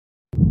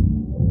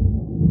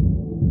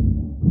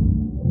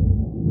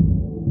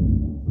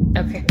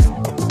Okay.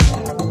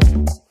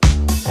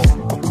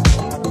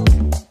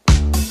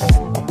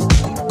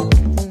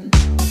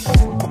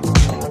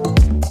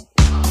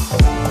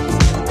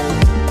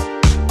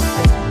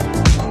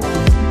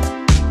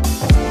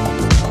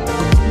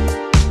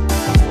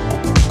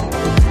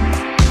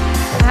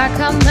 I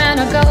come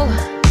and I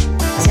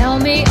go. Tell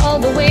me all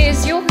the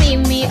ways you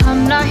need me.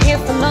 I'm not here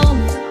for long.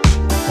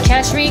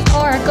 Catch me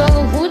or I go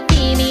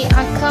Houdini.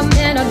 I come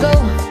and I go.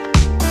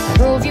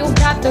 Prove you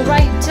got the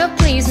right to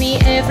please me.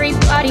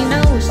 Everybody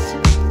knows.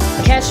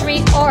 Catch me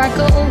or I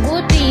go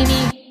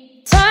Houdini.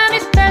 Time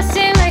is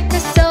passing like a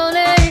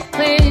solar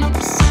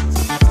eclipse.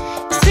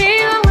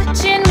 See you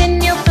watching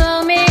in your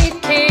filmy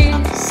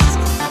kiss.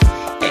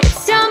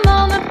 It's your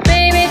moment,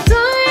 baby,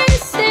 don't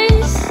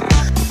resist.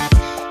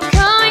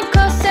 Coming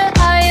closer,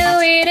 are you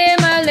reading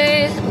my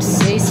lips?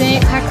 They say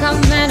I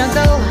come and I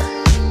go.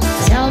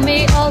 Tell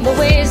me all the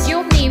ways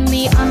you need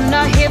me. I'm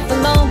not here for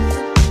long.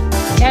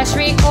 Catch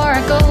me or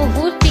I go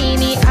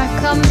Houdini. I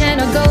come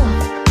and I go.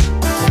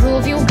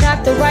 Prove you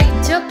got the right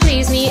to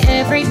please me.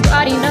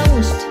 Everybody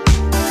knows.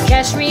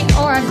 Catch me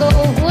or I go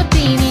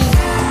Houdini.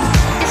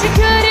 Is it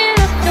good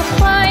enough to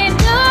find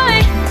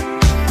away?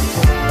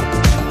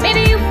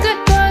 Maybe you could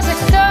cause a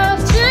girl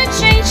to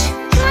change.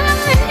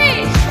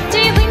 Hey, do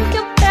you think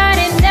about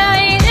it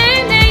night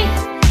and day?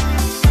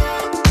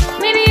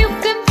 Maybe you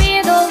could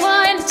be the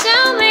one to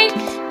make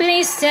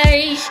me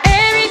say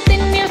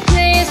everything you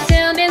say is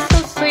sounding so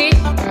sweet.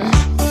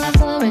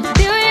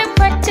 Do you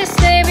practice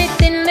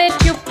everything that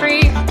you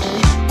preach?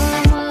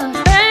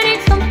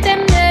 Finding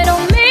something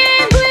that'll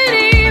make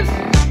believe.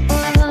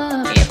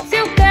 If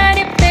you got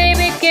it,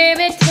 baby, give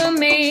it to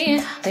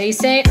me. They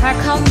say I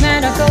come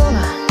and I go.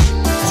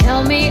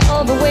 Tell me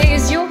all the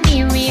ways you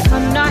need me.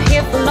 I'm not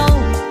here for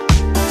long.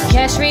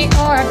 Catch me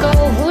or I go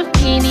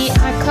Houdini.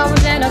 I come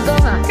and I go.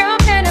 I come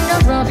and I go.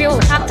 Prove you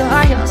have to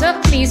hire to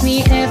please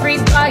me.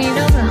 Everybody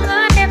knows.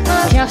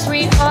 Catch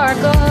me or I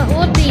go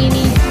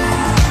Houdini.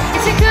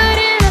 Is it good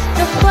enough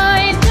to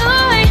find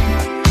away?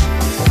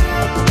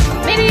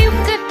 Maybe you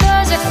could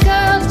cause a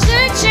girl to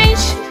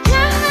change.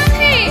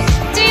 Hey,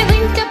 do you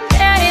think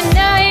about it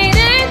night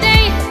and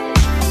day?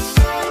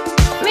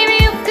 Maybe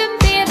you could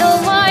be the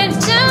one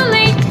to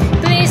lead.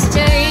 Please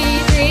stay.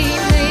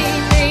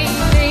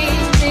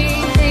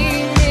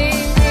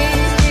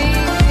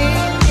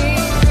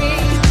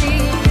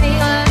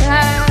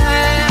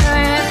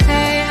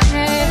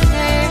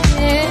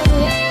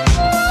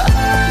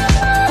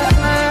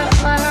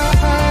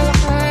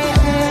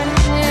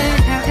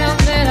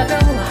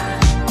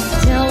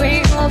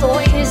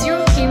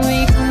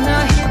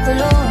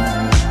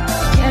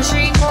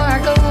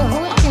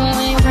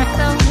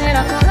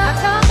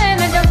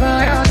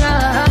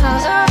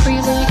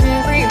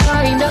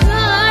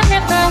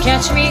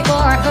 Catch me or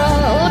I go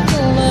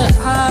to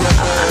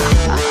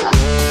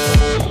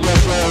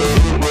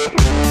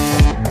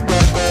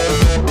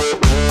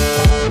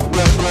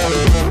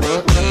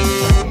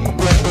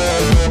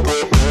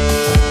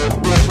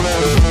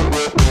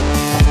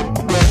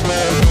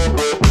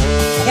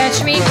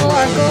Catch me or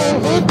I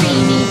go